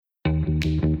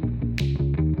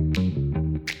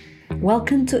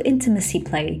Welcome to Intimacy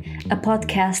Play, a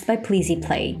podcast by Pleasy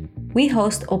Play. We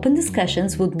host open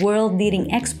discussions with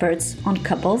world-leading experts on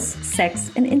couples,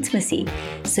 sex, and intimacy,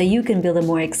 so you can build a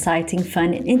more exciting,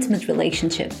 fun, and intimate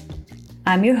relationship.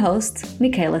 I'm your host,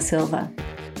 Mikaela Silva.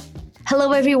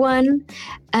 Hello, everyone.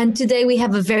 And today we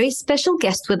have a very special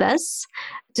guest with us.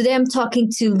 Today I'm talking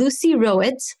to Lucy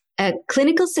Rowett, a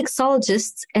clinical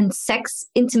sexologist and sex,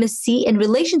 intimacy, and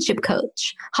relationship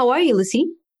coach. How are you, Lucy?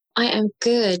 I am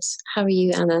good. How are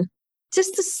you, Anna?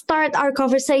 Just to start our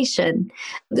conversation,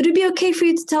 would it be okay for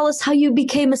you to tell us how you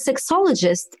became a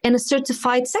sexologist and a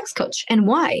certified sex coach and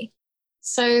why?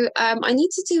 So I need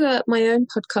to do my own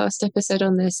podcast episode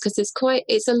on this because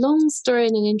it's a long story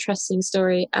and an interesting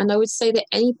story. And I would say that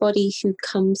anybody who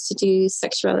comes to do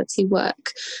sexuality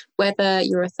work, whether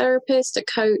you're a therapist, a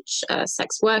coach, a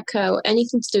sex worker, or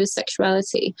anything to do with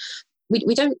sexuality,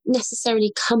 we don't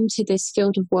necessarily come to this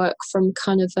field of work from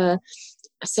kind of an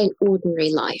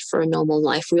ordinary life or a normal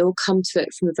life. We all come to it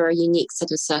from a very unique set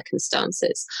of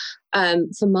circumstances.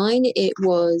 For mine, it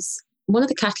was one of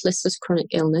the catalysts was chronic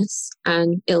illness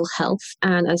and ill health.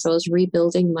 And as I was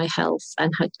rebuilding my health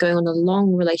and had going on a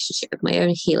long relationship with my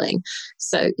own healing.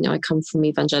 So, I come from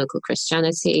evangelical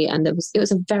Christianity, and it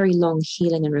was a very long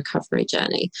healing and recovery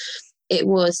journey. It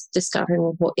was discovering,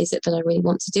 well, what is it that I really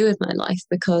want to do with my life?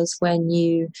 Because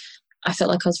I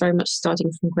felt like I was very much starting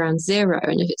from ground zero.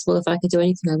 And if I could do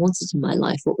anything I wanted in my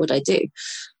life, what would I do?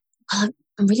 Well,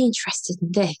 I'm really interested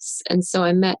in this. And so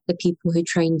I met the people who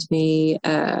trained me,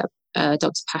 Dr.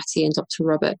 Patty and Dr.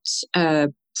 Robert,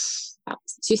 about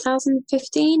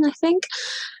 2015, I think.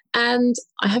 And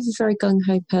I have a very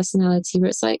gung-ho personality where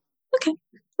it's like, okay,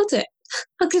 I'll do it.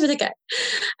 I'll give it a go.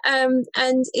 And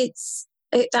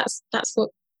that's what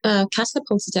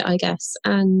catapulted it, I guess.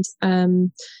 And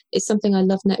it's something I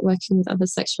love, networking with other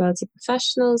sexuality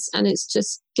professionals, and it's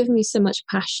just given me so much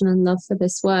passion and love for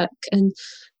this work. And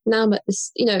now I'm at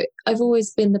this, I've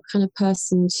always been the kind of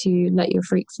person to let your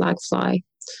freak flag fly,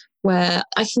 where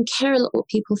I can care a lot what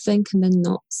people think and then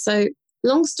not. So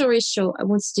long story short, I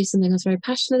wanted to do something I was very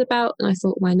passionate about, and I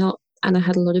thought, why not? And I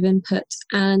had a lot of input,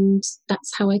 and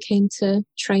that's how I came to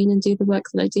train and do the work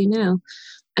that I do now.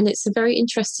 And it's a very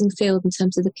interesting field in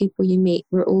terms of the people you meet.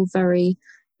 We're all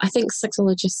I think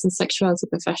sexologists and sexuality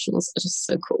professionals are just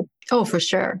so cool. Oh, for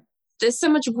sure. There's so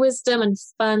much wisdom and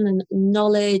fun and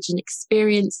knowledge and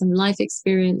experience and life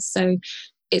experience. So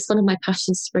it's one of my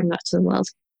passions to bring that to the world.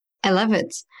 I love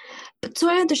it. But so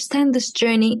I understand this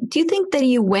journey. Do you think that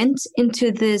you went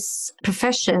into this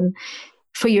profession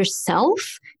for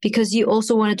yourself because you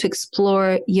also wanted to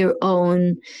explore your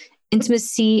own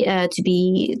intimacy,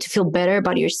 to feel better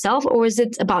about yourself, or is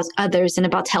it about others and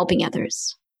about helping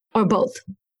others, or both?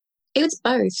 It was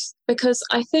both, because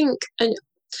I think, and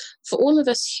for all of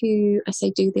us who, I say,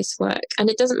 do this work, and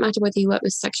it doesn't matter whether you work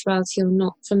with sexuality or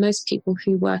not, for most people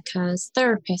who work as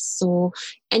therapists or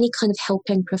any kind of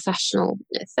helping professional,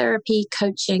 therapy,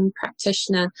 coaching,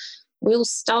 practitioner, we all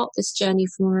start this journey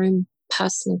from our own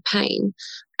personal pain.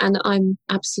 And I'm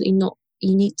absolutely not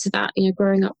unique to that.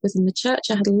 Growing up within the church,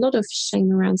 I had a lot of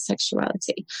shame around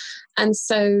sexuality. And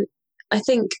so I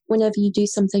think whenever you do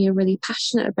something you're really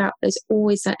passionate about, there's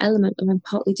always that element of I'm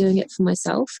partly doing it for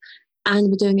myself and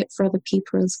we're doing it for other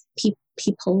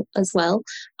people as well.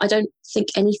 I don't think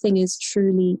anything is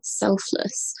truly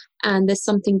selfless. And there's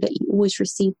something that you always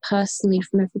receive personally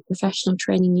from every professional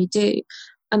training you do.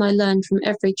 And I learned from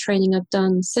every training I've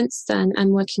done since then, and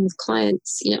working with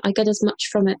clients, I get as much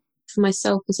from it for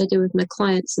myself as I do with my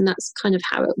clients. And that's kind of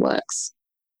how it works.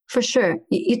 For sure.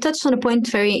 You touched on a point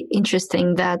very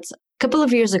interesting that a couple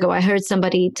of years ago, I heard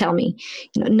somebody tell me,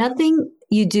 nothing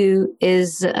you do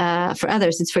is for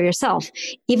others, it's for yourself.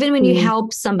 Even when you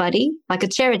help somebody, like a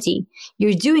charity,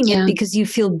 you're doing it because you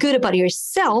feel good about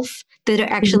yourself that are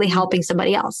actually helping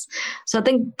somebody else. So I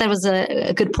think that was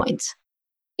a good point.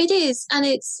 It is. And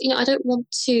it's, I don't want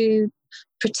to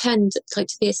pretend like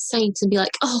to be a saint and be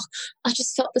like, oh, I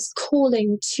just felt this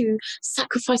calling to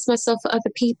sacrifice myself for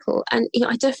other people. And,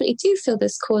 I definitely do feel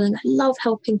this calling. I love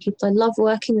helping people. I love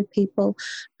working with people.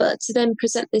 But to then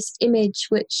present this image,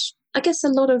 which I guess a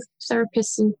lot of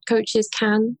therapists and coaches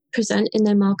can present in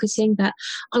their marketing, that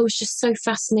I was just so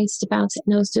fascinated about it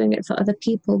and I was doing it for other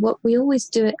people. Well, we always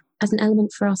do it as an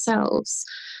element for ourselves.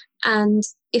 And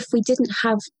if we didn't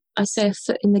have, I say, a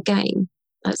foot in the game,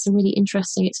 that's a really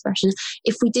interesting expression.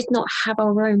 If we did not have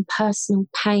our own personal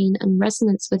pain and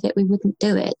resonance with it, we wouldn't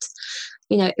do it.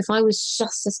 If I was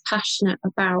just as passionate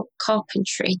about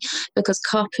carpentry, because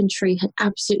carpentry had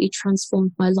absolutely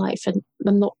transformed my life, and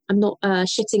I'm not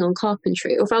shitting on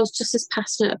carpentry, or if I was just as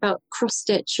passionate about cross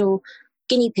stitch or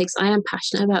guinea pigs, I am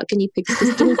passionate about guinea pigs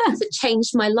because guinea pigs have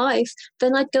changed my life,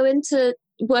 then I'd go into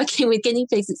working with guinea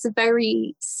pigs. It's a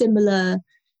very similar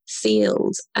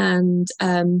field. And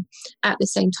at the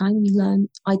same time,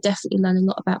 I definitely learn a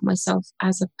lot about myself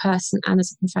as a person and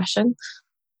as a profession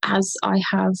as I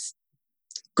have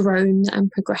grown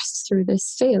and progressed through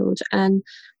this field. And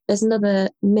there's another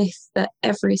myth that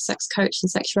every sex coach and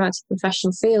sexuality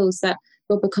professional feels that,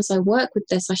 well, because I work with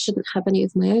this, I shouldn't have any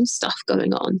of my own stuff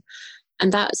going on.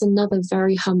 And that is another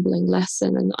very humbling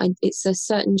lesson. And it's a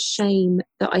certain shame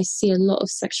that I see a lot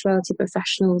of sexuality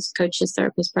professionals, coaches,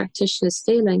 therapists, practitioners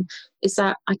feeling, is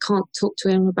that I can't talk to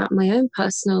anyone about my own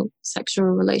personal sexual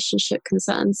relationship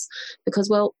concerns because,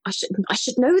 well, I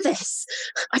should know this.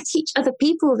 I teach other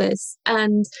people this.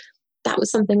 And that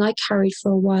was something I carried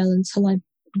for a while until I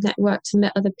networked and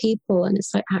met other people. And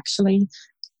it's like, actually,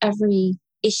 every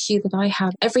issue that I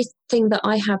have, everything that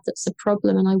I have that's a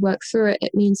problem and I work through it,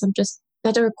 it means I'm just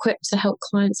better equipped to help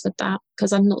clients with that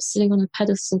because I'm not sitting on a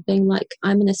pedestal being like,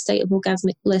 I'm in a state of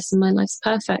orgasmic bliss and my life's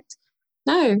perfect.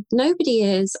 No, nobody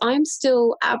is. I'm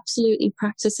still absolutely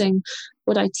practicing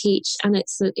what I teach, and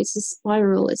it's a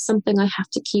spiral. It's something I have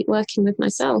to keep working with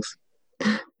myself.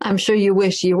 I'm sure you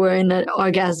wish you were in an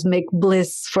orgasmic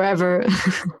bliss forever.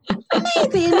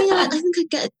 Maybe. I mean, I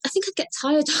think I'd get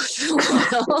tired after a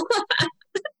while.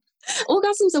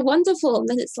 Orgasms are wonderful, and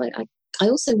then it's like I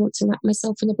also want to wrap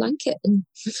myself in a blanket and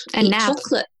eat nap.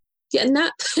 chocolate. Yeah,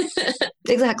 nap.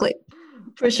 Exactly.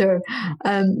 For sure.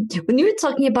 When you were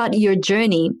talking about your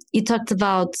journey, you talked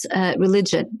about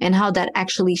religion and how that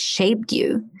actually shaped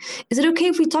you. Is it okay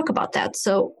if we talk about that?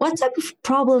 So what type of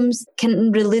problems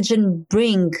can religion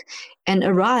bring and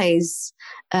arise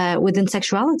within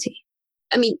sexuality?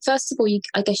 I mean, first of all,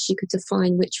 I guess you could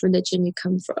define which religion you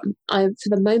come from. For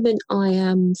the moment, I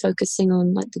am focusing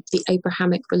on like the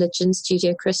Abrahamic religions,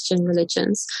 Judeo-Christian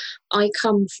religions. I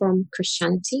come from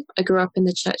Christianity. I grew up in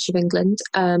the Church of England.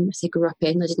 I say grew up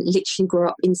in, I didn't literally grow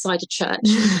up inside a church,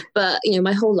 but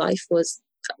my whole life,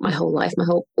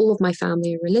 all of my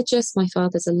family are religious. My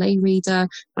father's a lay reader.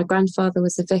 My grandfather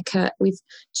was a vicar.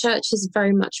 Church has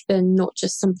very much been not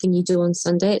just something you do on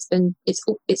Sunday. It's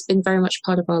been very much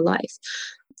part of our life.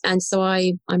 And so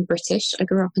I'm British. I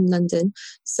grew up in London.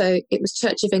 So it was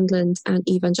Church of England and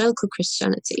evangelical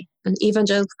Christianity. And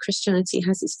evangelical Christianity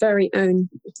has its very own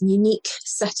unique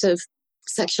set of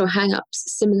sexual hang-ups,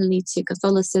 similarly to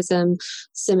Catholicism,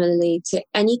 similarly to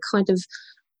any kind of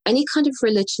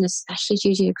religion, especially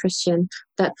Judeo-Christian,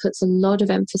 that puts a lot of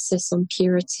emphasis on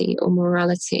purity or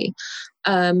morality.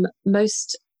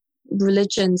 Most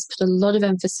religions put a lot of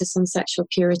emphasis on sexual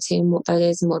purity and what that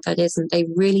is and what that isn't. They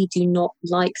really do not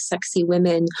like sexy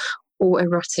women or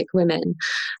erotic women.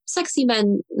 Sexy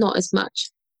men, not as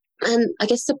much. And I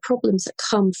guess the problems that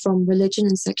come from religion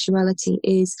and sexuality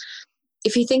is,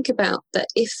 if you think about that,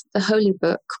 if the Holy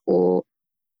Book or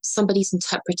somebody's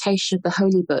interpretation of the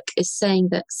Holy Book is saying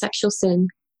that sexual sin,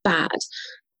 bad,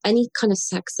 any kind of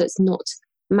sex that's not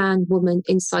man, woman,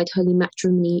 inside holy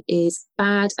matrimony is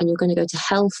bad and you're going to go to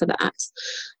hell for that,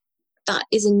 that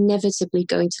is inevitably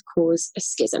going to cause a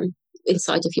schism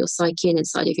inside of your psyche and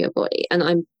inside of your body. And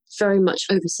I'm very much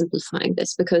oversimplifying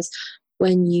this because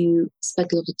when you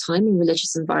spend a lot of time in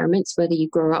religious environments, whether you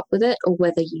grow up with it or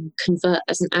whether you convert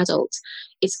as an adult,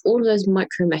 it's all of those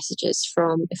micro messages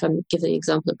from, if I'm giving the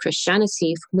example of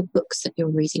Christianity, from the books that you're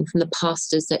reading, from the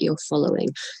pastors that you're following,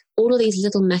 all of these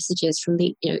little messages from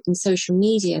in social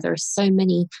media. There are so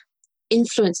many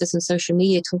influencers in social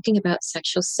media talking about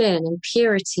sexual sin and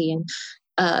purity and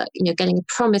getting a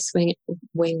promise ring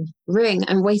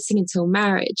and waiting until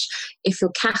marriage. If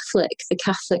you're Catholic, the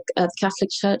Catholic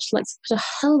Church likes to put a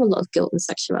hell of a lot of guilt in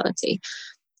sexuality.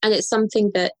 And it's something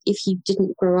that if you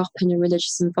didn't grow up in a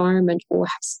religious environment or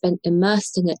have spent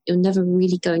immersed in it, you're never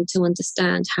really going to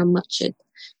understand how much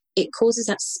it causes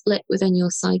that split within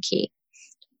your psyche,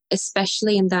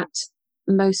 especially in that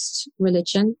most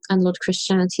religion and a lot of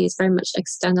Christianity is very much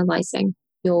externalizing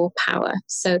your power.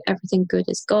 So everything good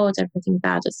is God, everything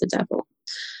bad is the devil.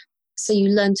 So you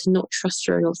learn to not trust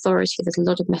your own authority. There's a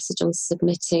lot of message on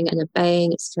submitting and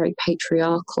obeying. It's very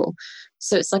patriarchal.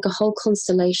 So it's like a whole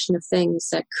constellation of things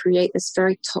that create this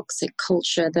very toxic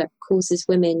culture that causes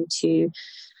women to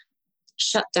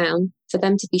shut down, for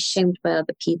them to be shamed by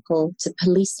other people, to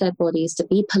police their bodies, to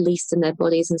be policed in their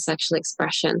bodies and sexual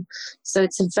expression. So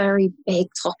it's a very big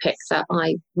topic that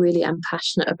I really am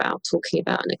passionate about talking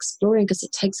about and exploring, because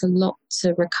it takes a lot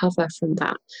to recover from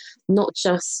that. Not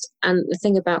just, and the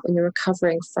thing about when you're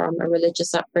recovering from a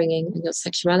religious upbringing and your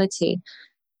sexuality,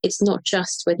 it's not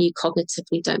just whether you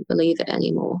cognitively don't believe it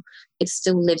anymore. It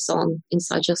still lives on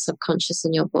inside your subconscious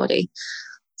and your body.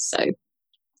 So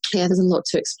yeah, there's a lot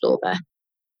to explore there.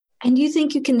 And do you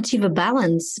think you can achieve a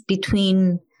balance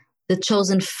between the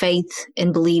chosen faith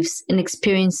and beliefs in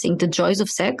experiencing the joys of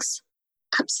sex?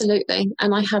 Absolutely.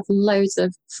 And I have loads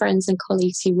of friends and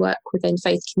colleagues who work within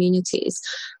faith communities,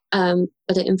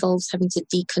 but it involves having to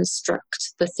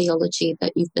deconstruct the theology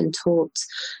that you've been taught,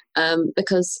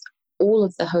 because all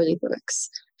of the holy books,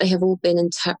 they have all been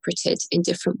interpreted in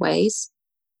different ways,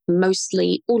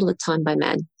 mostly all of the time by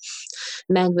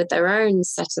men with their own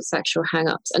set of sexual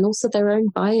hang-ups and also their own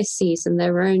biases and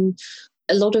their own.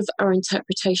 A lot of our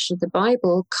interpretation of the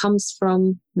Bible comes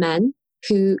from men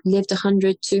who lived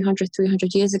 100, 200,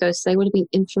 300 years ago, so they would have been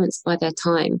influenced by their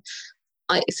time.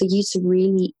 For you to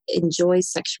really enjoy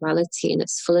sexuality in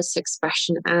its fullest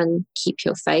expression and keep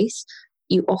your faith,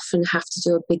 you often have to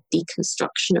do a big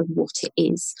deconstruction of what it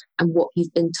is and what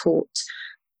you've been taught.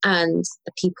 And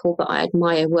the people that I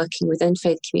admire working within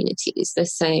faith communities, they're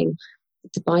saying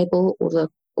the Bible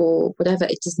or whatever,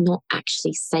 it does not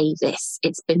actually say this.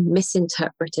 It's been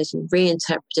misinterpreted and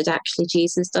reinterpreted. Actually,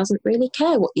 Jesus doesn't really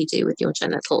care what you do with your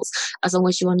genitals as long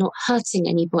as you are not hurting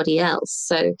anybody else.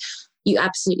 So you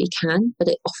absolutely can, but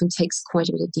it often takes quite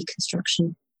a bit of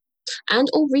deconstruction and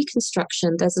or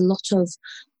reconstruction. There's a lot of,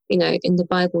 in the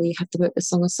Bible, you have the book, The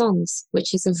Song of Songs,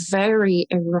 which is a very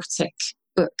erotic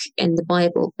book in the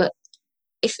Bible. But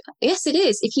yes, it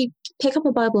is. If you pick up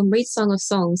a Bible and read Song of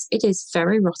Songs, it is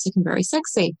very erotic and very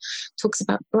sexy. It talks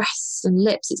about breasts and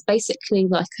lips. It's basically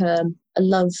like a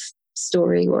love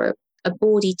story or a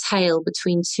bawdy tale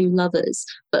between two lovers.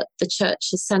 But the church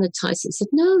has sanitized it and said,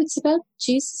 no, it's about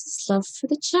Jesus' love for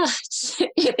the church.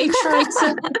 They tried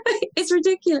to, it's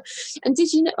ridiculous. And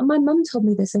did you know, my mum told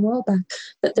me this a while back,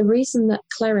 that the reason that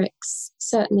clerics,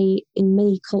 certainly in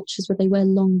many cultures where they wear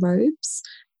long robes,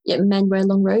 men wear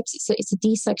long robes, it's a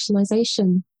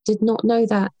desexualization. Did not know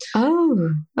that.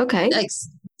 Oh, okay. Like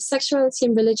sexuality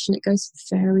and religion, it goes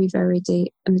very, very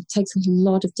deep, and it takes a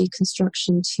lot of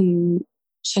deconstruction to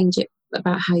change it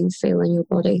about how you feel in your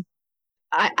body.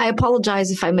 I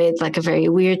apologize if I made like a very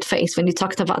weird face when you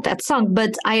talked about that song,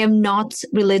 but I am not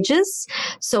religious.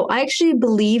 So I actually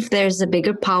believe there's a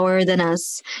bigger power than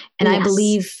us. And yes. I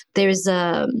believe there's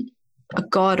a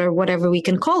God or whatever we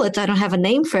can call it. I don't have a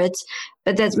name for it,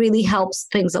 but that really helps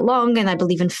things along. And I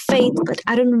believe in faith, but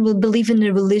I don't believe in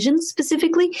a religion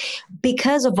specifically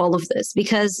because of all of this,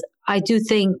 because I do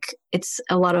think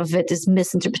a lot of it is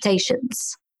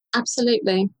misinterpretations.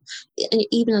 Absolutely. And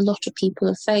even a lot of people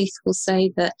of faith will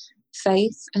say that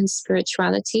faith and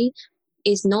spirituality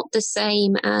is not the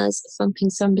same as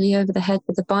thumping somebody over the head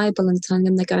with the Bible and telling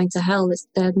them they're going to hell.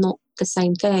 They're not the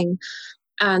same thing.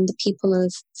 And the people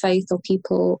of faith, or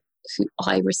people who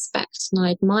I respect and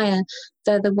I admire,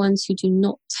 they're the ones who they're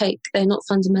not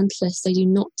fundamentalists. They do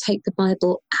not take the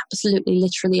Bible absolutely,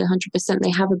 literally 100%.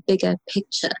 They have a bigger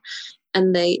picture.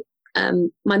 And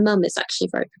my mum is actually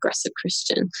a very progressive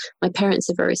Christian. My parents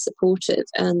are very supportive,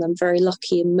 and I'm very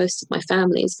lucky, and most of my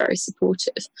family is very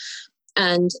supportive.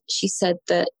 And she said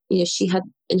that, she had,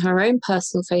 in her own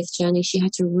personal faith journey, she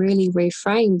had to really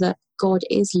reframe that God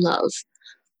is love.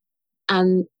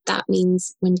 And that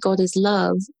means when God is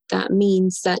love, that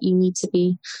means that you need to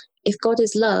be, if God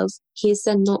is love, he is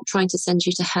then not trying to send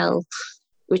you to hell,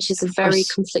 which is a very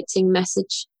conflicting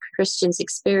message Christians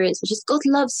experience, which is God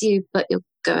loves you, but you're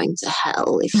going to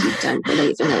hell if you don't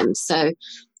believe in him. So it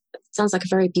sounds like a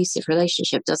very abusive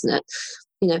relationship, doesn't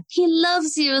it? He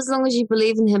loves you as long as you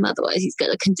believe in him. Otherwise, he's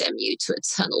going to condemn you to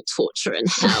eternal torture in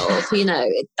hell.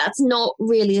 That's not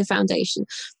really the foundation.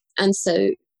 And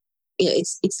so,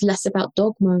 it's less about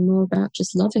dogma and more about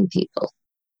just loving people.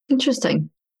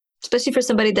 Interesting. Especially for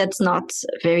somebody that's not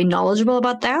very knowledgeable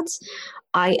about that.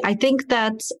 I think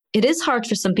that it is hard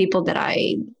for some people that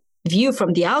I view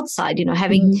from the outside,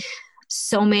 having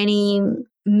so many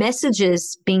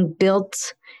messages being built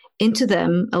into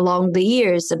them along the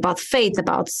years about faith,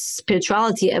 about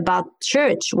spirituality, about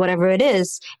church, whatever it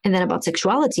is, and then about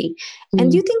sexuality.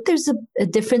 And do you think there's a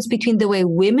difference between the way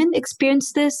women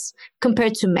experience this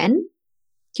compared to men?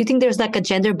 Do you think there's like a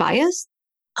gender bias?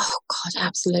 Oh, God,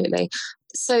 absolutely.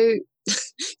 So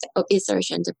is there a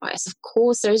gender bias? Of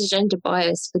course, there is a gender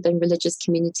bias within religious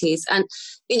communities. And,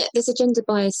 there's a gender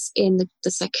bias in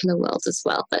the secular world as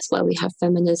well. That's why we have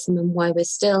feminism and why we're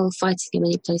still fighting in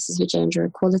many places for gender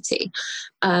equality.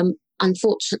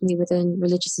 Unfortunately, within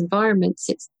religious environments,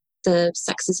 the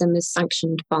sexism is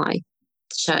sanctioned by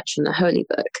the church and the Holy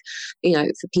Book.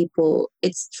 For people,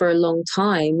 it's for a long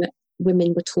time,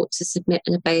 women were taught to submit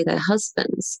and obey their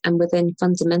husbands. And within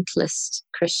fundamentalist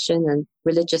Christian and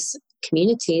religious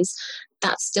communities,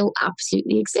 that still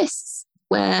absolutely exists,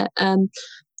 where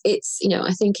it's,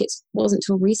 I think it wasn't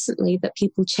till recently that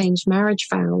people changed marriage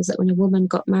vows, that when a woman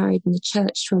got married in the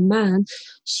church to a man,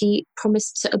 she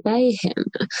promised to obey him.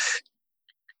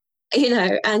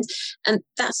 And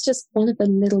that's just one of the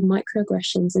little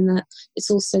microaggressions, in that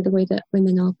it's also the way that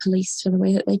women are policed for the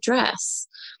way that they dress.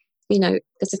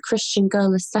 There's a Christian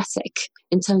girl aesthetic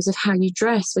in terms of how you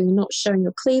dress, where you're not showing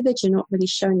your cleavage, you're not really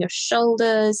showing your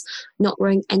shoulders, not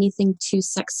wearing anything too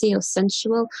sexy or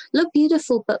sensual. Look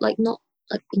beautiful, but not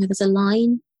there's a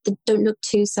line that don't look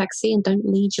too sexy and don't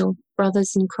lead your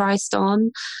brothers in Christ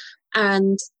on.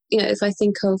 And, if I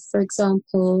think of, for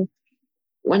example,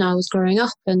 when I was growing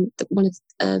up, and one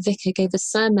of vicar gave a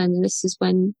sermon, and this is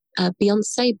when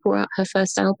Beyonce brought out her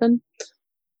first album.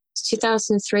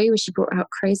 2003, when she brought out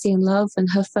Crazy in Love, and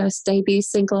her first debut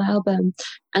single album.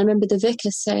 And I remember the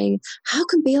vicar saying, how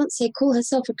can Beyonce call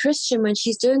herself a Christian when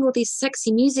she's doing all these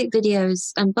sexy music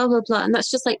videos and blah, blah, blah. And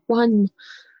that's just one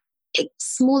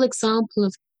small example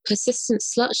of persistent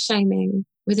slut shaming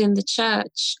within the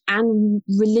church and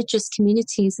religious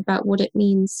communities about what it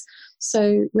means.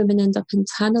 So women end up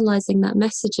internalizing that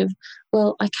message of,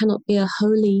 well, I cannot be a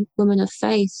holy woman of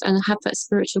faith and have that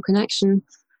spiritual connection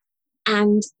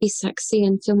and be sexy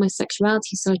and feel my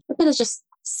sexuality. So I better just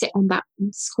sit on that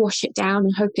and squash it down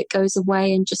and hope it goes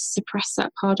away and just suppress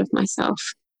that part of myself.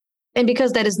 And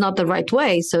because that is not the right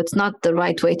way, so it's not the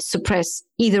right way to suppress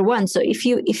either one. So if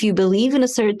you believe in a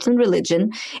certain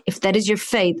religion, if that is your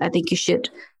faith, I think you should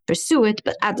pursue it.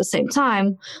 But at the same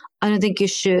time, I don't think you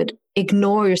should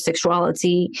ignore your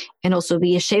sexuality and also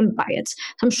be ashamed by it. So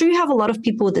I'm sure you have a lot of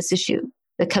people with this issue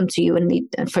that come to you and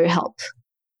need for your help.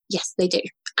 Yes, they do.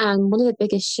 And one of the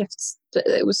biggest shifts that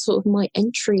it was sort of my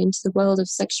entry into the world of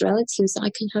sexuality was that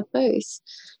I can have both.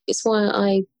 It's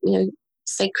why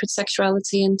sacred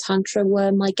sexuality and tantra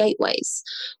were my gateways,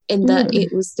 in that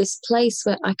it was this place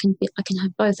where I can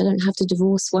have both. I don't have to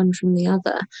divorce one from the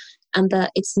other, and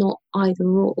that it's not either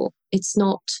or. It's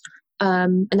not,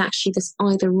 and actually this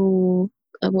either or,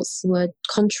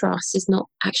 contrast is not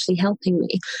actually helping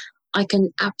me. I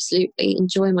can absolutely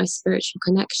enjoy my spiritual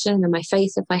connection and my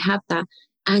faith if I have that,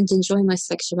 and enjoy my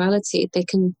sexuality. They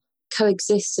can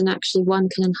coexist, and actually one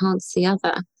can enhance the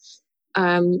other.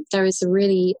 There is a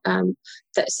really she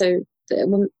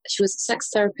was a sex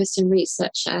therapist and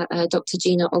researcher, Dr.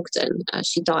 Gina Ogden.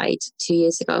 She died 2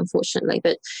 years ago, unfortunately,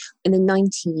 but in the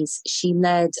 90s she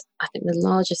led, I think, the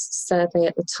largest survey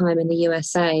at the time in the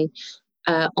USA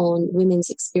on women's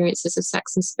experiences of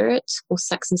sex and spirit, or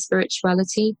sex and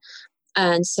spirituality.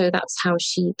 And so that's how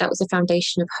that was the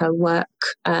foundation of her work.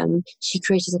 She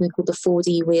created something called the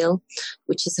 4D wheel,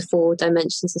 which is the 4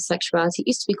 dimensions of sexuality. It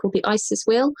used to be called the ISIS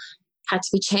wheel, had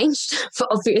to be changed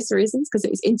for obvious reasons because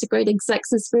it was integrating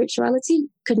sex and spirituality.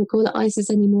 Couldn't call it ISIS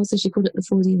anymore, so she called it the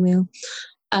 4D wheel.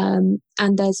 And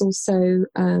there's also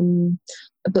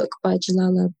a book by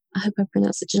Jalala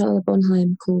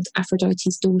Bonheim, called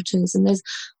Aphrodite's Daughters. And there's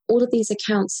all of these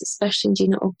accounts, especially in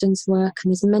Gina Ogden's work,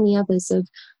 and there's many others, of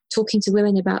talking to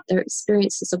women about their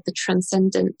experiences of the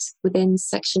transcendent within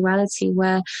sexuality,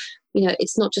 where,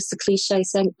 it's not just a cliche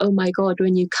saying, oh my God,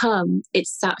 when you come,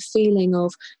 it's that feeling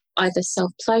of either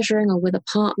self-pleasuring or with a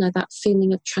partner, that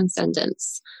feeling of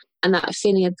transcendence and that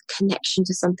feeling of connection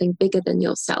to something bigger than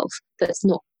yourself, that's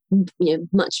not,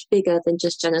 much bigger than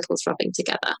just genitals rubbing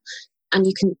together. And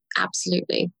you can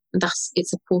absolutely,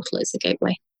 it's a portal, it's a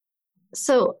gateway.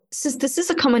 So since this is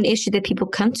a common issue that people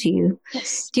come to you,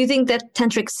 yes, do you think that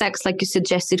tantric sex, like you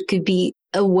suggested, could be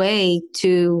a way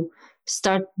to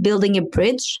start building a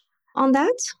bridge on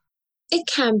that? It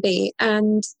can be.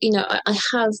 And, I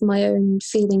have my own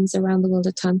feelings around the world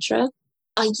of Tantra.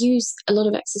 I use a lot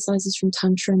of exercises from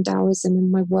Tantra and Taoism in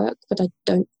my work, but I'm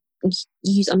not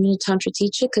a Tantra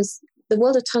teacher, because the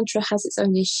world of Tantra has its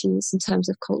own issues in terms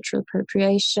of cultural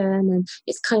appropriation, and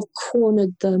it's kind of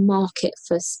cornered the market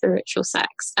for spiritual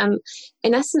sex. And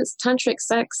in essence, tantric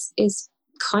sex is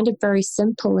kind of very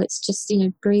simple. It's just,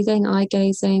 breathing, eye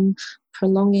gazing,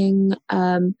 prolonging,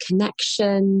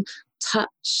 connection,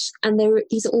 touch. And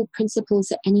these are all principles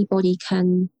that anybody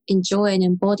can enjoy and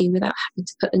embody without having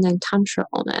to put the name Tantra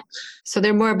on it. So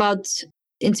they're more about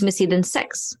intimacy than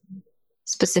sex,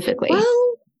 specifically. Well,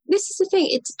 this is the thing.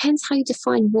 It depends how you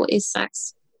define what is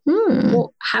sex.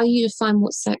 How you define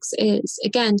what sex is.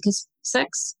 Again, because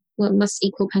sex must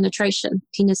equal penetration,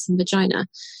 penis and vagina.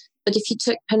 But if you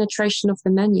took penetration off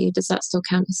the menu, does that still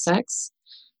count as sex?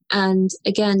 And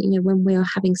again, when we are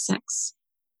having sex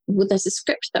well, there's a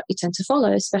script that we tend to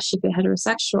follow, especially if you're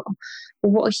heterosexual.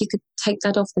 Well, what if you could take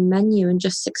that off the menu and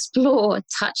just explore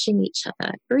touching each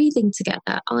other, breathing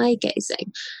together, eye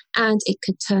gazing, and it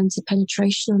could turn to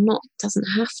penetration or not. It doesn't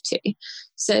have to.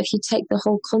 So if you take the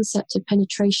whole concept of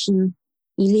penetration,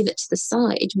 you leave it to the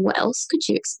side, what else could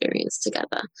you experience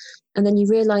together? And then you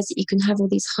realize that you can have all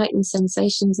these heightened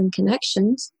sensations and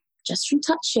connections just from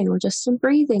touching, or just from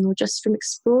breathing, or just from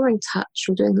exploring touch,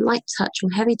 or doing light touch or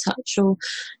heavy touch. Or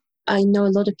I know a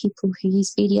lot of people who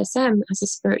use BDSM as a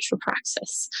spiritual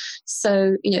practice.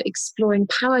 So, exploring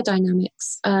power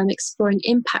dynamics, exploring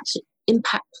impact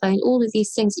play, and all of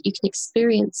these things that you can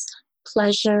experience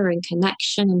pleasure and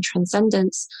connection and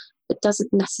transcendence. It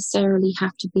doesn't necessarily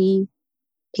have to be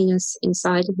penis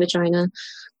inside a vagina,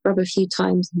 rub a few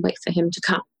times and wait for him to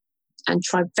come, and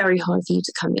try very hard for you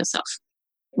to come yourself.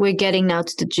 We're getting now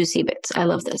to the juicy bits. I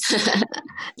love this.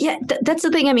 Yeah, that's the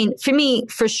thing. I mean, for me,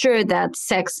 for sure, that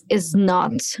sex is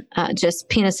not just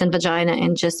penis and vagina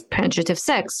and just penetrative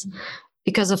sex,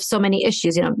 because of so many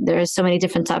issues. There are so many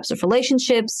different types of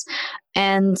relationships.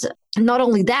 And not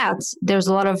only that, there's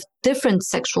a lot of different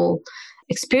sexual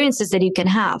experiences that you can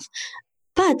have.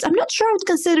 But I'm not sure I would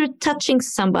consider touching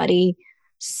somebody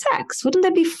sex. Wouldn't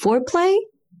that be foreplay?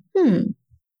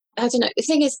 I don't know. The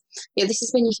thing is, this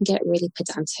is when you can get really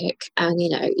pedantic. And,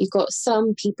 you've got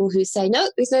some people who say, no,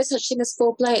 there's no such thing as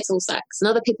foreplay, it's all sex. And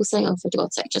other people saying, oh, for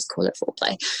God's sake, just call it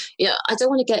foreplay. I don't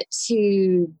want to get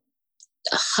too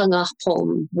hung up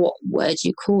on what word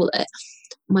you call it.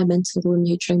 My mentor, the woman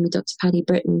who trained me, Dr. Paddy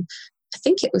Britton, I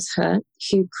think it was her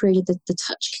who created the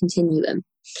touch continuum.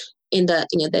 In that,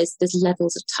 there's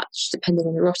levels of touch depending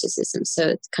on eroticism. So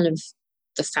it's kind of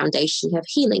the foundation. You have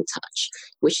healing touch,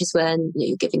 which is when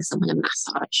you're giving someone a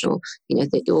massage, or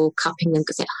that you're cupping them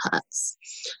because it hurts.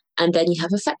 And then you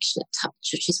have affectionate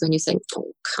touch, which is when you're saying,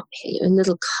 oh, come here, a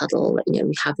little cuddle that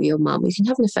we have with your mum. You can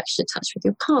have an affectionate touch with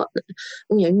your partner.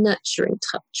 Nurturing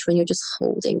touch when you're just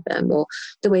holding them, or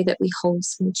the way that we hold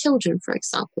small children, for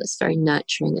example, is very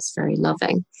nurturing, it's very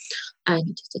loving.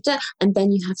 And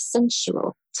then you have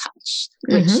sensual touch,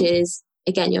 which is,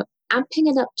 again, you're amping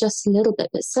it up just a little bit,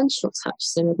 but sensual touch.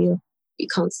 So maybe you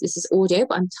can't, this is audio,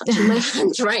 but I'm touching my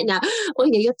hand right now. Or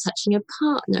you're touching your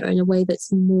partner in a way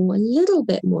that's a little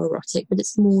bit more erotic, but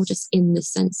it's more just in the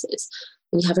senses.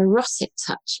 And you have erotic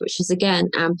touch, which is, again,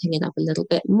 amping it up a little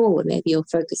bit more. Maybe you're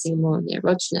focusing more on the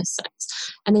erogenous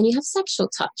sex. And then you have sexual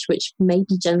touch, which may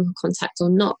be genital contact or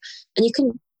not. And it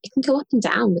can go up and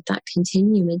down with that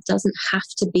continuum. It doesn't have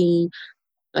to be,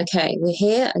 okay, we're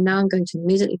here, and now I'm going to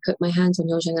immediately put my hands on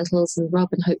your genitals and rub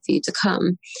and hope for you to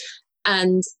come.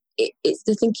 And it's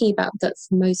the thinking about that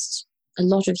for a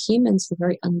lot of humans, we're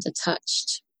very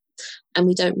undertouched, and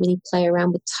we don't really play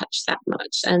around with touch that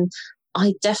much. And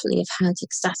I definitely have had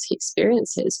ecstatic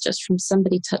experiences just from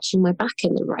somebody touching my back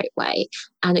in the right way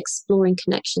and exploring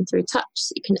connection through touch.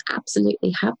 So you can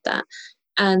absolutely have that.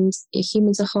 And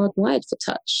humans are hardwired for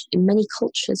touch. In many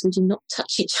cultures, we do not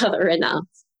touch each other enough.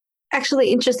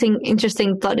 Actually, interesting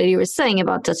thought that you were saying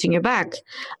about touching your back.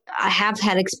 I have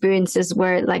had experiences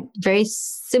where, like, very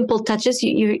simple touches,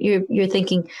 you're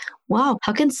thinking, wow,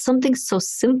 how can something so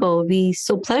simple be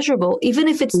so pleasurable, even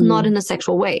if it's not in a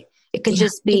sexual way? It could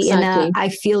just be in a, I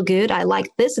feel good, I like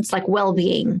this. It's like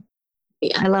well-being.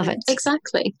 Yeah, I love it.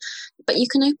 Exactly. But you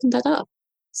can open that up.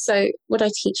 So what I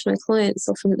teach my clients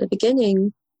often at the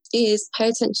beginning is pay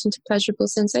attention to pleasurable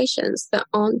sensations that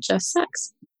aren't just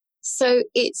sex. So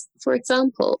it's, for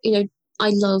example, I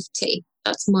love tea.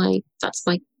 That's my,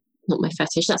 not my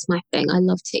fetish, that's my thing. I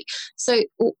love tea. So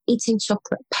eating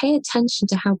chocolate, pay attention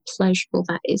to how pleasurable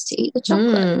that is to eat the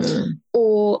chocolate.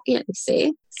 Or,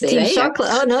 see team chocolate.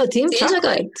 Oh no, team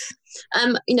chocolate. I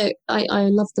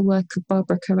love the work of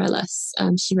Barbara Carrellas.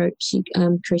 She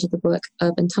created the book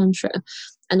Urban Tantra.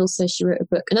 And also she wrote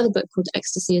another book called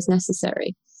Ecstasy is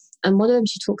Necessary. And one of them,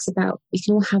 she talks about we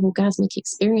can all have orgasmic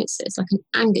experiences, like an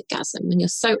angergasm, when you're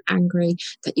so angry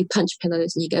that you punch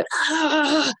pillows and you go,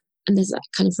 ah, and there's that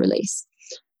kind of release.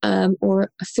 Or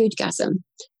a foodgasm,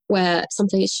 where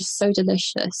something is just so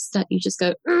delicious that you just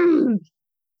go,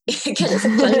 Again, it's a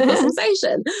pleasurable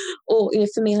sensation. Or,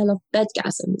 for me, I love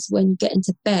bedgasms, when you get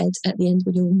into bed at the end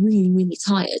when you're really, really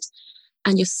tired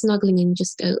and you're snuggling and you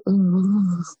just go,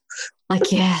 oh.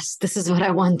 Like, yes, this is what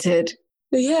I wanted.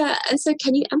 Yeah. And so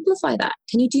can you amplify that?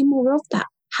 Can you do more of that?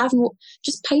 Have more,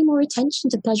 just pay more attention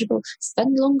to pleasurable,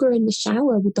 spend longer in the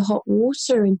shower with the hot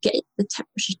water and get the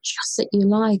temperature just that you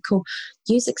like, or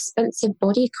use expensive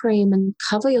body cream and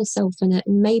cover yourself in it.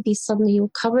 And maybe suddenly you're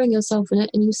covering yourself in it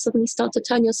and you suddenly start to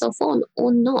turn yourself on,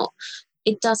 or not.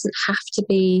 It doesn't have to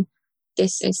be,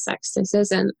 this is sex, this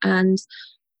isn't. And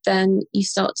then you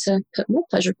start to put more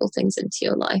pleasurable things into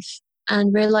your life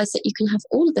and realize that you can have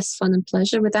all of this fun and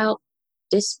pleasure without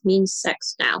this means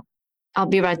sex now. I'll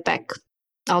be right back.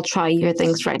 I'll try your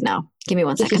things right now. Give me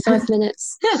one Give second. you 5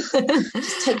 minutes.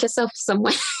 Just take yourself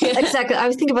somewhere. Exactly. I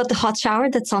was thinking about the hot shower.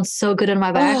 That sounds so good on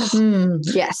my back.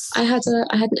 Yes. I had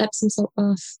an Epsom salt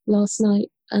bath last night,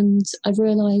 and I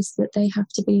realised that they have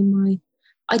to be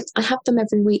I have them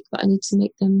every week, but I need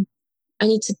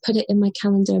to put it in my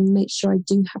calendar and make sure I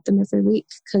do have them every week,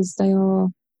 because they are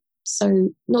so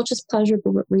not just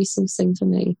pleasurable but resourcing for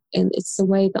me. And it's the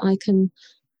way that I can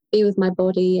be with my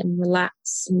body and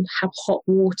relax and have hot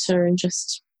water, and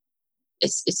just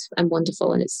it's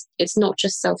wonderful. And it's not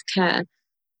just self-care.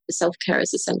 The self-care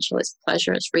is essential. It's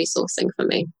pleasure. It's resourcing for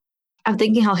me. I'm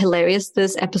thinking how hilarious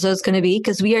this episode is going to be,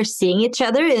 because we are seeing each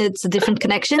other. It's a different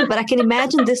connection, but I can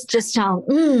imagine this just sound,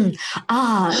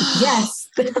 yes.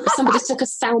 Somebody took a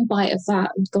sound bite of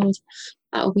that, and God,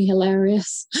 that would be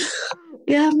hilarious.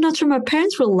 Yeah, I'm not sure my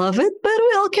parents will love it, but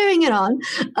we're all carrying it on.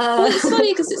 Well, it's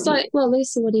funny because it's like, well,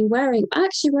 Lucy, what are you wearing? I'm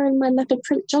actually wearing my leopard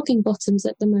print jogging bottoms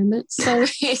at the moment. So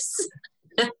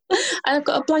I've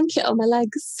got a blanket on my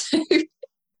legs.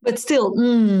 But still,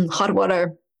 hot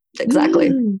water. Exactly.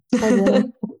 Hot water.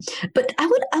 But I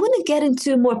want to get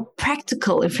into more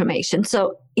practical information.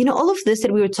 So, all of this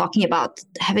that we were talking about,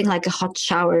 having like a hot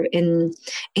shower and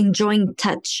enjoying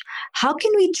touch, how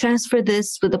can we transfer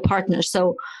this with a partner?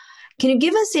 So can you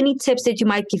give us any tips that you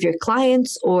might give your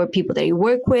clients or people that you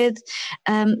work with?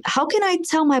 How can I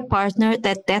tell my partner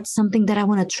that that's something that I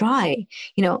want to try?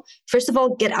 First of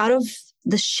all, get out of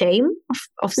the shame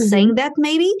of saying that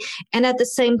maybe, and at the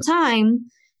same time,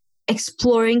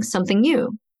 exploring something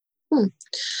new.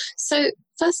 So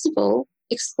first of all,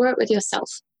 explore it with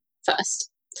yourself first.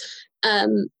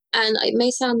 And it may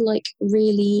sound like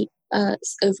really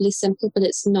overly simple, but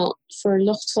it's not. For a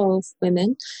lot of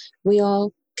women, we are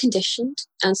conditioned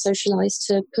and socialized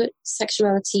to put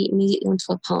sexuality immediately onto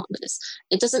our partners.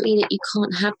 It doesn't mean that you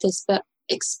can't have this, but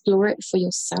explore it for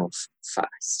yourself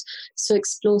first. So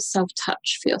explore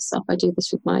self-touch for yourself. I do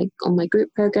this on my group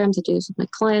programs. I do this with my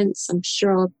clients. I'm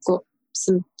sure I've got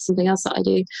something else that I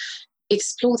do.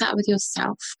 Explore that with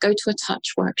yourself. Go to a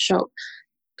touch workshop.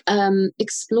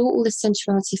 Explore all the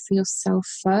sensuality for yourself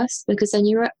first, because then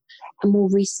you're at a more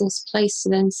resource place to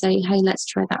then say, hey, let's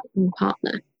try that with your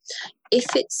partner. If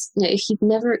if you've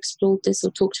never explored this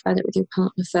or talked about it with your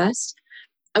partner first,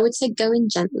 I would say go in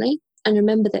gently, and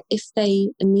remember that if they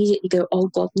immediately go, oh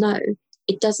God, no,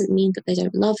 it doesn't mean that they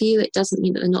don't love you. It doesn't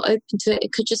mean that they're not open to it.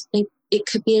 It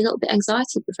could be a little bit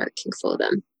anxiety provoking for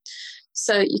them.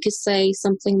 So you could say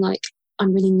something like,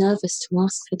 I'm really nervous to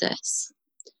ask for this.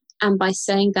 And by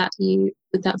saying that,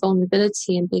 with that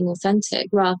vulnerability and being authentic,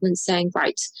 rather than saying,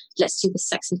 right, let's do the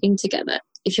sexy thing together.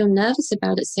 If you're nervous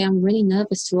about it, say, I'm really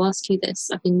nervous to ask you this.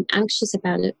 I've been anxious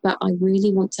about it, but I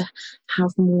really want to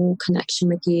have more connection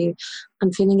with you.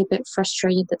 I'm feeling a bit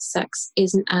frustrated that sex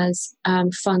isn't as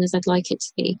fun as I'd like it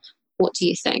to be. What do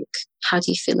you think? How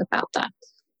do you feel about that?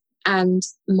 And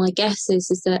my guess is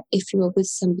that if you're with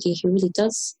somebody who really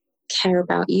does care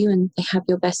about you and they have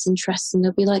your best interests, and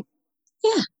they'll be like,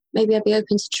 yeah, maybe I'd be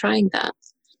open to trying that.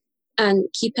 And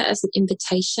keep it as an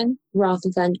invitation rather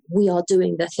than we are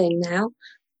doing the thing now,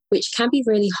 which can be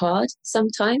really hard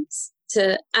sometimes.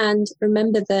 And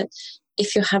remember that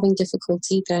if you're having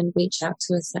difficulty, then reach out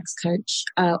to a sex coach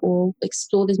or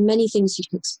explore. There's many things you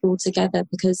can explore together,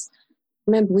 because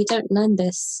remember, we don't learn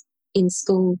this in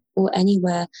school or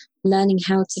anywhere. Learning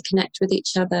how to connect with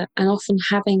each other, and often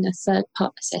having a third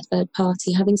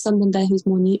party, having someone there who's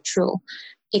more neutral,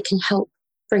 it can help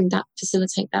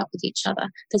facilitate that with each other.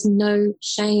 There's no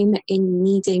shame in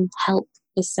needing help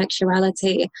with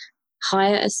sexuality.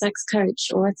 Hire a sex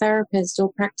coach or a therapist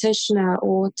or practitioner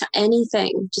or to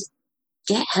anything. Just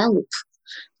get help.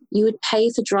 You would pay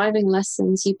for driving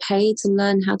lessons. You pay to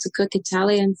learn how to cook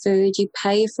Italian food. You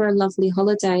pay for a lovely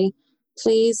holiday.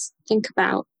 Please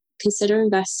consider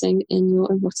investing in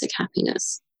your erotic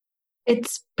happiness.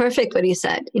 It's perfect what you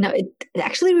said. It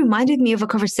actually reminded me of a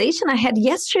conversation I had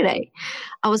yesterday.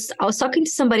 I was talking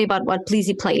to somebody about what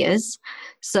Pleasy Play is.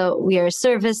 So we are a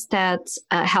service that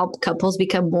help couples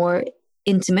become more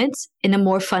intimate in a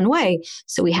more fun way.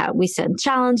 So we send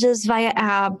challenges via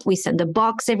app. We send a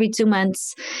box every 2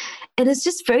 months. And it's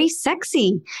just very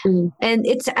sexy. And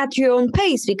it's at your own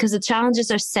pace, because the challenges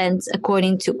are sent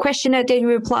according to a questionnaire that you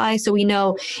reply. So we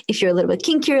know if you're a little bit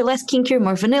kinkier, less kinkier,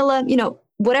 more vanilla,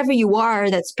 whatever you are,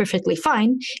 that's perfectly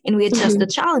fine. And we adjust the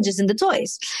challenges in the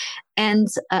toys. And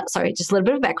sorry, just a little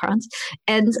bit of background.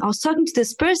 And I was talking to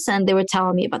this person. They were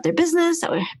telling me about their business.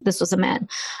 This was a man.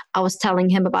 I was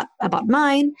telling him about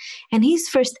mine. And his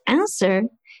first answer,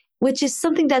 which is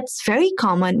something that's very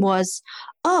common, was,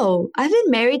 oh, I've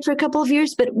been married for a couple of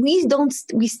years, but we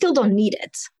still don't need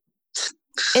it.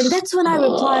 And that's when I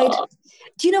replied,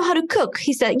 do you know how to cook?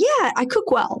 He said, yeah, I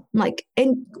cook well. I'm like,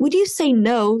 and would you say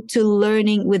no to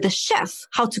learning with a chef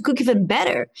how to cook even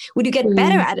better? Would you get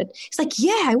better at it? He's like,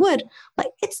 yeah, I would.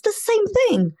 Like, it's the same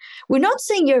thing. We're not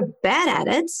saying you're bad at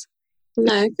it.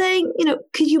 No. We're saying,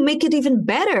 could you make it even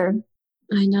better?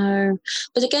 I know.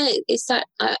 But again, it's that,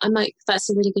 that's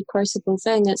a really good quotable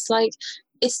thing. It's like,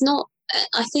 it's not,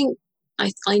 I think,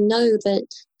 I know that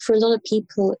for a lot of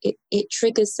people, it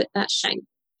triggers that shame.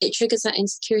 It triggers that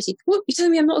insecurity. What, you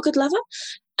telling me I'm not a good lover?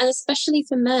 And especially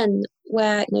for men,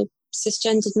 where,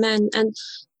 cisgendered men, and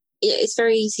it's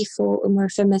very easy for, when we're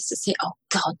feminists, to say, oh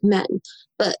God, men.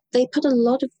 But they put a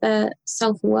lot of their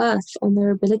self-worth on their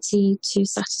ability to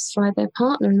satisfy their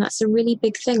partner. And that's a really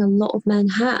big thing a lot of men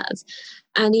have.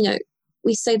 And,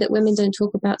 we say that women don't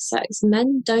talk about sex.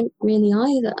 Men don't really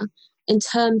either, in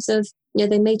terms of,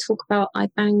 they may talk about, I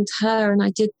banged her and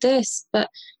I did this, but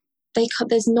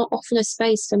there's not often a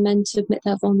space for men to admit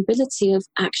their vulnerability of,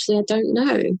 actually, I don't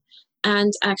know.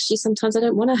 And actually, sometimes I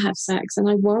don't want to have sex, and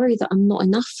I worry that I'm not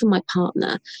enough for my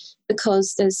partner,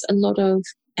 because there's a lot of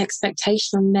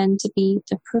expectation on men to be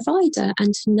the provider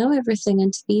and to know everything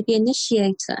and to be the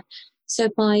initiator. So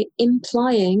by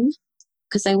implying,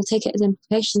 because they will take it as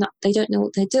implication that they don't know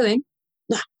what they're doing,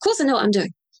 of course I know what I'm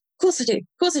doing. Of course I do.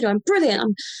 Of course I do. I'm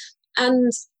brilliant.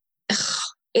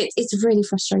 It's really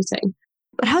frustrating.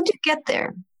 But how do you get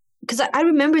there? Because I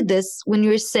remember this when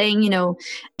you were saying,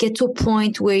 get to a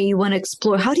point where you want to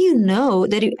explore. How do you know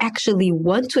that you actually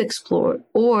want to explore,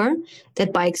 or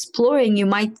that by exploring, you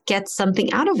might get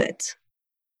something out of it?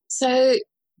 So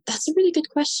that's a really good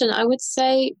question. I would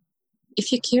say,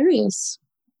 if you're curious,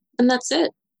 and that's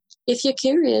it. If you're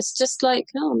curious, just like,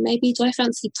 oh, maybe do I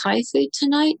fancy Thai food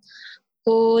tonight?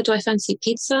 Or do I fancy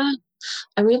pizza?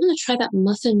 I really want to try that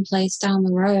muffin place down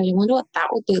the road. I wonder what that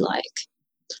would be like.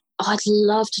 Oh, I'd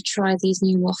love to try these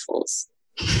new waffles.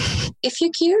 If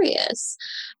you're curious.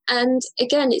 And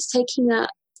again, it's taking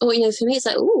that, or, for me, it's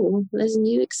like, oh, there's a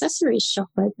new accessories shop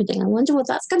opening. I wonder what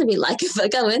that's going to be like if I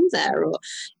go in there. Or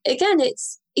again,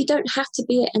 you don't have to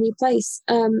be at any place.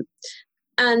 And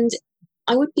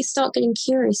I would start getting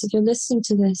curious if you're listening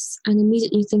to this and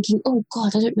immediately thinking, oh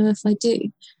God, I don't know if I do.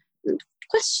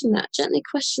 Question that, gently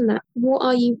question that. What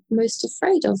are you most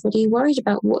afraid of? What are you worried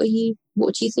about? What do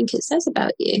you think it says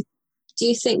about you? Do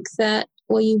you think that,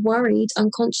 or are you worried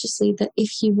unconsciously that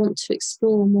if you want to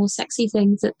explore more sexy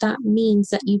things, that means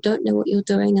that you don't know what you're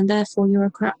doing and therefore you're a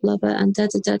crap lover and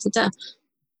da-da-da-da-da?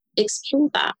 Explore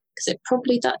that, because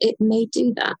it may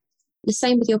do that. The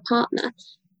same with your partner.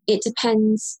 It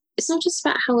depends. It's not just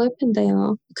about how open they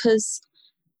are, because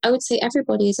I would say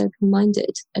everybody is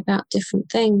open-minded about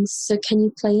different things. So can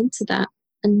you play into that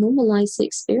and normalize the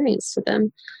experience for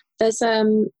them? There's a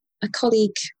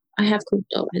colleague I have called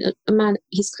a man,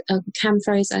 he's Cam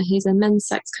Fraser, he's a men's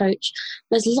sex coach.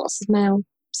 There's lots of male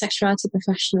sexuality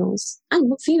professionals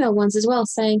and female ones as well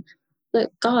saying,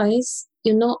 look, guys,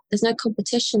 there's no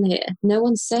competition here. No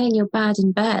one's saying you're bad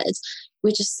in bed.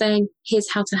 We're just saying,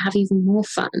 here's how to have even more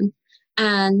fun.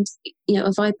 And,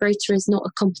 a vibrator is not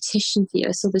a competition for you.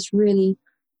 I saw this really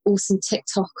awesome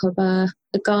TikTok of a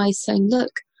guy saying,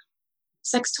 look,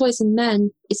 sex toys and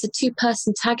men, it's a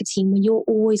 2-person tag team where you're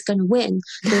always going to win.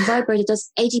 The vibrator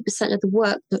does 80% of the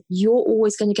work, but you're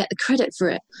always going to get the credit for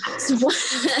it. So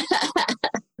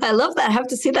I love that. I have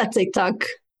to see that TikTok.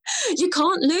 You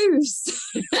can't lose.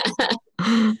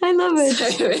 I love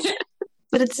it.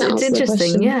 But it's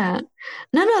interesting. Yeah.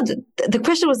 No, the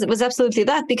question was absolutely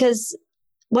that, because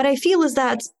what I feel is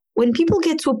that when people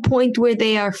get to a point where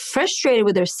they are frustrated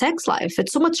with their sex life,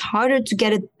 it's so much harder to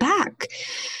get it back.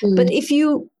 But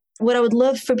what I would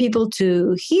love for people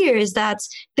to hear is that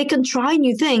they can try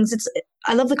new things.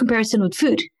 I love the comparison with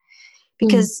food,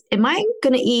 because am I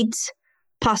going to eat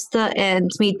pasta and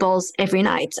meatballs every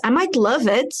night? I might love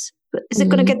it, but is it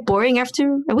going to get boring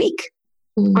after a week?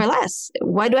 Or less?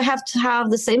 Why do I have to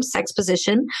have the same sex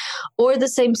position or the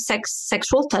same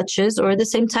sexual touches or the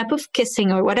same type of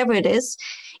kissing or whatever it is,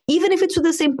 even if it's with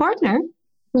the same partner?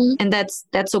 And that's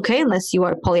okay, unless you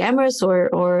are polyamorous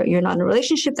or you're not in a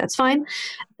relationship, that's fine.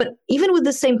 But even with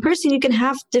the same person, you can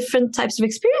have different types of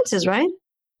experiences, right?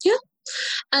 Yeah.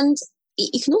 And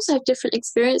you can also have different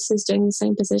experiences doing the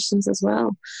same positions as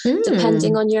well,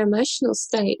 depending on your emotional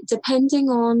state, depending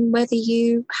on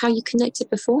how you connected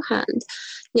beforehand.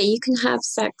 You can have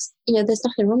sex, there's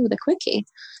nothing wrong with a quickie.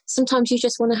 Sometimes you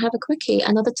just want to have a quickie,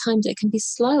 and other times it can be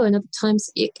slow, and other times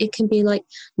it can be like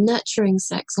nurturing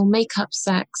sex or makeup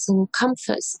sex or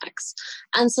comfort sex.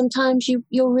 And sometimes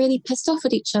you're really pissed off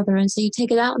at each other, and so you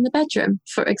take it out in the bedroom,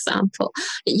 for example.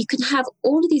 You can have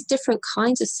all of these different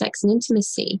kinds of sex and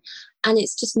intimacy, and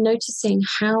it's just noticing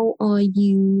how are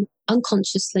you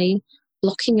unconsciously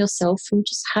blocking yourself from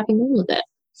just having all of it.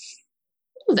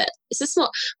 All of it. It's just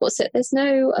not, there's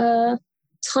no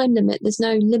time limit. There's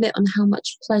no limit on how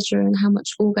much pleasure and how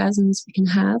much orgasms we can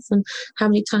have and how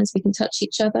many times we can touch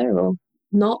each other or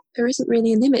not. There isn't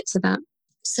really a limit to that.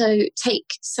 So take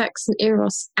sex and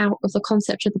eros out of the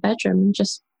concept of the bedroom and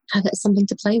just have it as something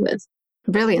to play with.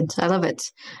 Brilliant. I love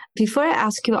it. Before I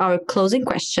ask you our closing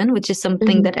question, which is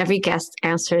something that every guest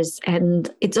answers, and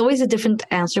it's always a different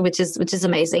answer, which is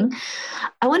amazing.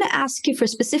 I want to ask you for a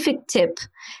specific tip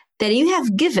that you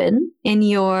have given in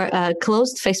your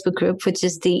closed Facebook group, which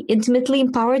is the Intimately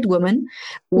Empowered Woman,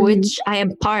 which I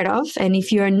am part of. And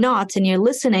if you're not and you're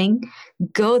listening,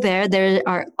 go there. There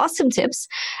are awesome tips.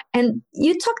 And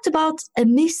you talked about a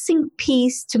missing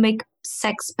piece to make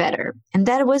sex better, and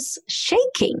that was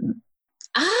shaking.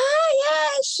 Yeah,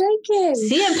 shaking.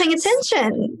 See, I'm paying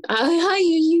attention.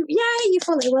 You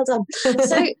follow. Well done.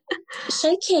 So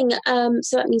shaking,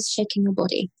 so that means shaking your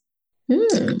body.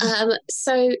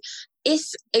 So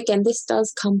this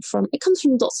does come from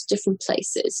lots of different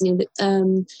places.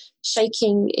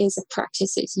 Shaking is a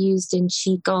practice that's used in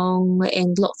Qigong,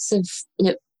 in lots of,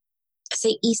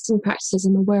 say Eastern practices.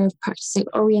 I'm aware of practicing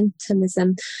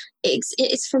Orientalism.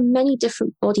 It's from many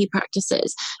different body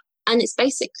practices. And it's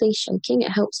basically shaking.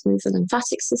 It helps move the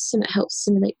lymphatic system. It helps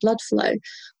stimulate blood flow.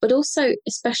 But also,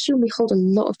 especially when we hold a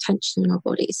lot of tension in our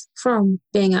bodies from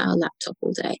being at our laptop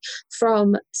all day,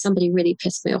 from somebody really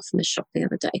pissed me off in the shop the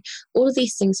other day. All of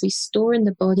these things we store in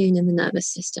the body and in the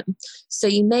nervous system. So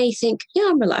you may think,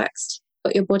 I'm relaxed,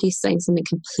 but your body's saying something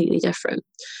completely different.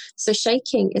 So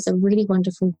shaking is a really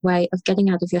wonderful way of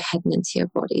getting out of your head and into your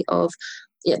body.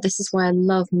 This is why I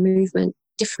love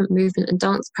different movement and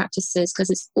dance practices,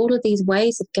 because it's all of these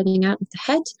ways of getting out of the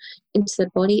head into the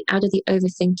body, out of the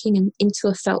overthinking and into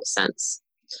a felt sense.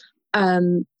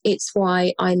 It's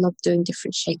why I love doing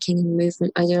different shaking and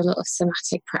movement. I do a lot of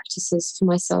somatic practices for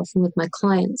myself and with my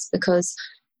clients, because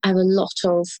I have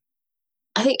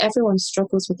I think everyone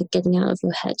struggles with the getting out of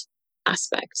your head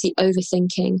aspect, the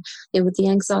overthinking, with the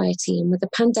anxiety and with the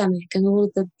pandemic and all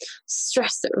of the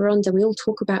stress that we're under. We all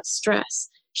talk about stress.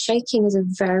 Shaking is a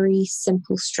very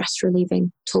simple stress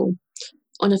relieving tool.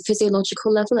 On a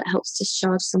physiological level, it helps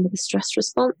discharge some of the stress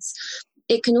response.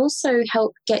 It can also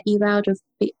help get you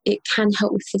it can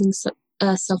help with feeling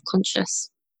self-conscious.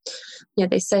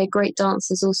 They say a great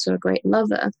dancer is also a great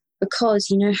lover, because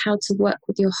you know how to work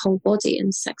with your whole body,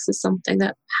 and sex is something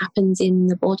that happens in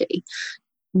the body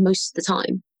most of the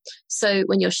time. So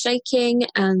when you're shaking,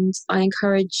 and I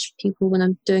encourage people when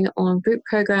I'm doing it on group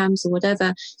programs or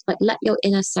whatever, let your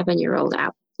inner 7-year-old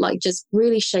out. Just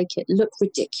really shake it, look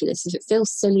ridiculous. If it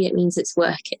feels silly, it means it's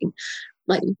working.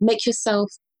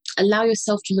 Allow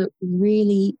yourself to look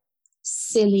really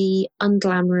silly,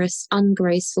 unglamorous,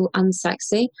 ungraceful,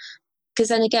 unsexy. Because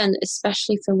then again,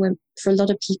 especially for a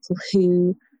lot of people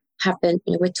who have been,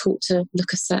 we're taught to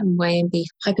look a certain way and be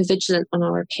hypervigilant on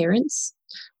our appearance,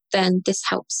 then this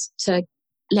helps to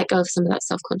let go of some of that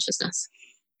self-consciousness.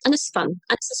 And it's fun.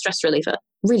 And it's a stress reliever.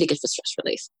 Really good for stress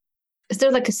relief. Is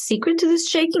there a secret to this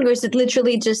shaking, or is it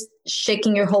literally just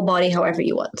shaking your whole body however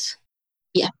you want?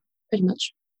 Yeah, pretty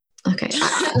much. Okay.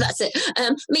 That's it.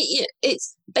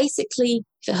 It's basically,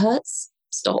 if it hurts,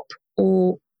 stop.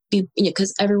 Or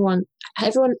because everyone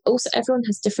has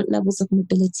different levels of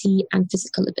mobility and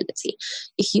physical ability.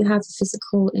 If you have a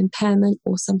physical impairment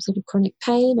or some sort of chronic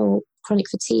pain or chronic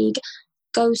fatigue,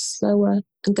 go slower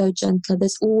and go gentler.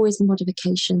 There's always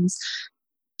modifications.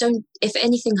 If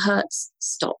anything hurts,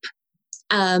 stop.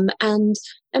 And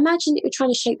imagine that you're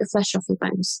trying to shake the flesh off your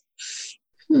bones.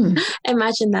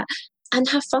 Imagine that, and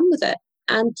have fun with it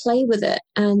and play with it.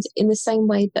 And in the same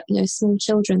way that small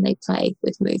children, they play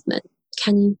with movement.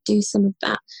 Can you do some of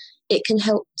that? It can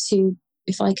help to,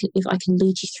 if I can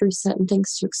lead you through certain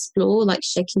things to explore, like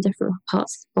shaking different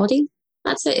parts of the body.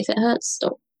 That's it. If it hurts,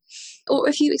 stop. Or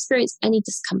if you experience any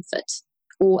discomfort,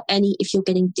 or if you're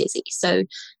getting dizzy. So,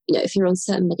 if you're on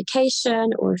certain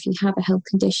medication, or if you have a health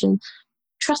condition,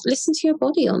 listen to your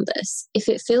body on this. If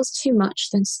it feels too much,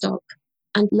 then stop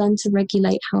and learn to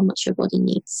regulate how much your body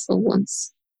needs or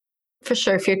wants. For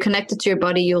sure. If you're connected to your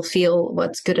body, you'll feel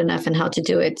what's good enough and how to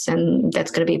do it. And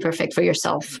that's going to be perfect for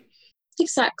yourself.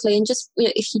 Exactly. And just,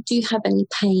 if you do have any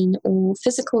pain or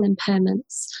physical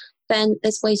impairments, then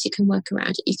there's ways you can work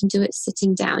around it. You can do it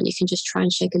sitting down. You can just try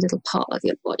and shake a little part of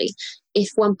your body.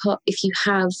 If you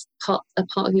have a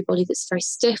part of your body that's very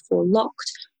stiff or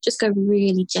locked, just go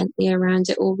really gently around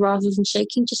it, or rather than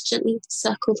shaking, just gently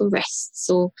circle the wrists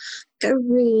or go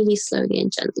really slowly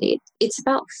and gently. It's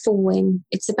about thawing.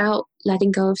 It's about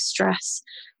letting go of stress.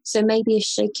 So maybe if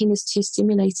shaking is too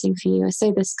stimulating for you, I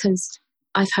say this because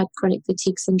I've had chronic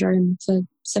fatigue syndrome for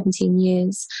 17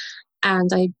 years,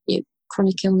 and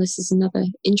chronic illness is another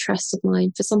interest of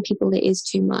mine. For some people, it is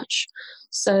too much.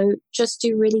 So just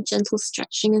do really gentle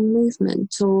stretching and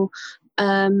movement, or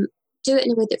do it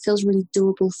in a way that feels really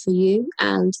doable for you.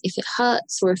 And if it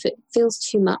hurts or if it feels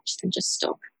too much, then just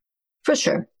stop. For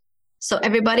sure. So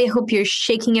everybody, I hope you're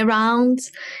shaking around,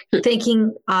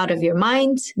 thinking out of your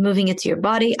mind, moving it to your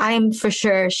body. I am for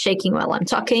sure shaking while I'm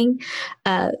talking.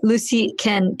 Lucy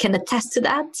can attest to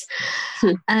that.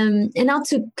 And now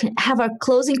to have our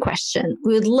closing question,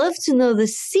 we would love to know the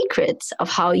secrets of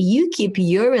how you keep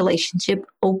your relationship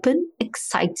open,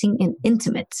 exciting, and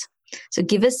intimate. So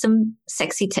give us some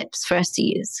sexy tips for us to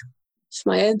use. For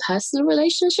my own personal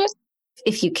relationship?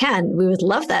 If you can, we would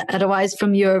love that. Otherwise,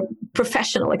 from your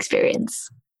professional experience.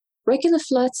 Regular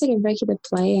flirting and regular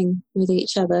playing with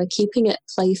each other, keeping it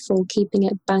playful, keeping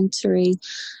it bantery.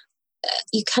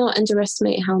 You cannot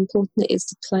underestimate how important it is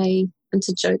to play and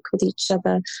to joke with each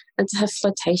other and to have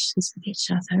flirtations with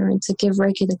each other and to give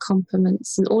regular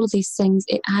compliments and all of these things.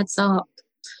 It adds up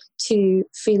to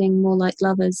feeling more like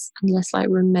lovers and less like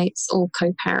roommates or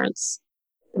co-parents.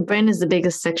 The brain is the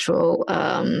biggest sexual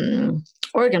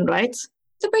organ, right?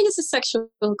 The brain is a sexual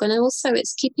organ, and also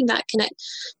it's keeping that connect.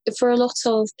 For a lot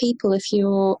of people, if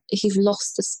you've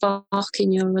lost the spark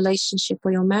in your relationship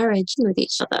or your marriage with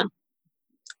each other,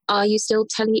 are you still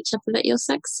telling each other that you're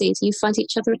sexy? Do you find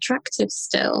each other attractive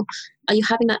still? Are you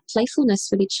having that playfulness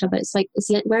with each other? It's like,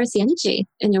 where is the energy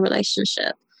in your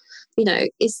relationship?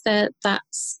 Is there that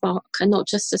spark, and not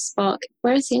just a spark?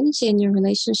 Where is the energy in your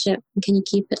relationship? And can you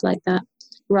keep it like that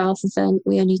rather than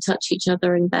we only touch each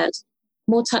other in bed?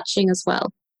 More touching as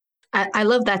well. I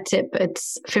love that tip.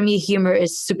 It's, for me, humor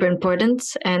is super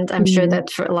important, and I'm sure that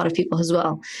for a lot of people as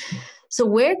well. So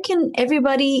where can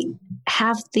everybody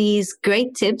have these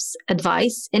great tips,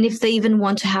 advice, and if they even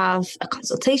want to have a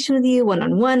consultation with you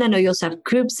one-on-one? I know you also have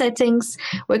group settings.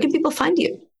 Where can people find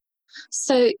you?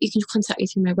 So you can contact me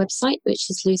through my website, which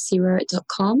is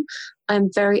lucyrowett.com. I'm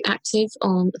very active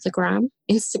on the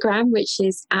Instagram, which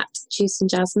is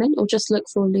 @JuiceandJasmine, or just look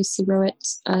for Lucy Rowett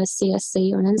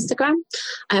CSC on Instagram.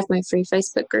 I have my free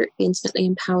Facebook group, The Intimately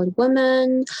Empowered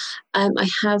Woman. By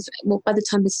the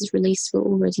time this is released, we'll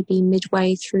already be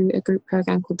midway through a group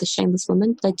program called The Shameless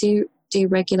Woman. But I do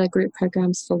regular group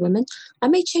programs for women. I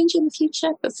may change in the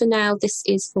future, but for now, this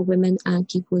is for women and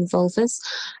people with vulvas.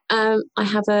 I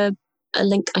have a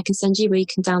link I can send you where you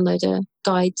can download a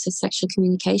guide to sexual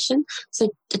communication. So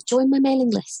join my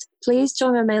mailing list. Please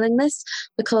join my mailing list,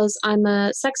 because I'm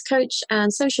a sex coach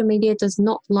and social media does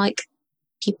not like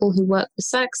people who work with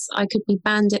sex. I could be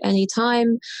banned at any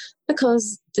time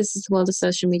because this is the world of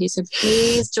social media. So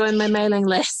please join my mailing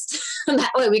list.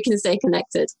 That way we can stay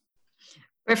connected.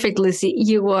 Perfect, Lucy.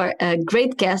 You are a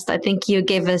great guest. I think you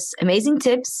gave us amazing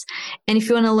tips. And if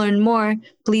you want to learn more,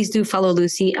 please do follow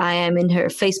Lucy. I am in her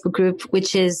Facebook group,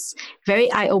 which is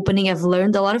very eye-opening. I've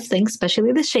learned a lot of things,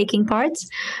 especially the shaking part.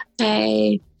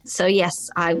 Hey. So yes,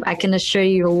 I can assure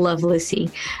you you'll love Lucy.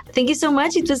 Thank you so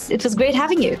much. It was great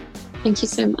having you. Thank you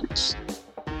so much.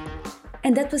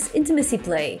 And that was Intimacy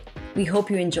Play. We hope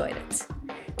you enjoyed it.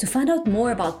 To find out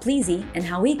more about Pleasy and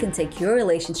how we can take your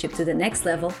relationship to the next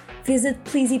level, visit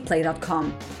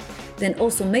pleasyplay.com. Then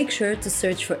also make sure to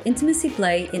search for Intimacy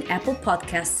Play in Apple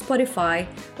Podcasts, Spotify,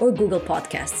 or Google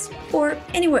Podcasts, or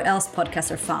anywhere else podcasts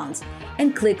are found,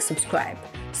 and click subscribe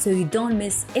so you don't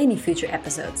miss any future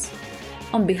episodes.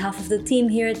 On behalf of the team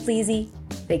here at Pleasy,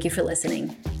 thank you for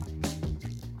listening.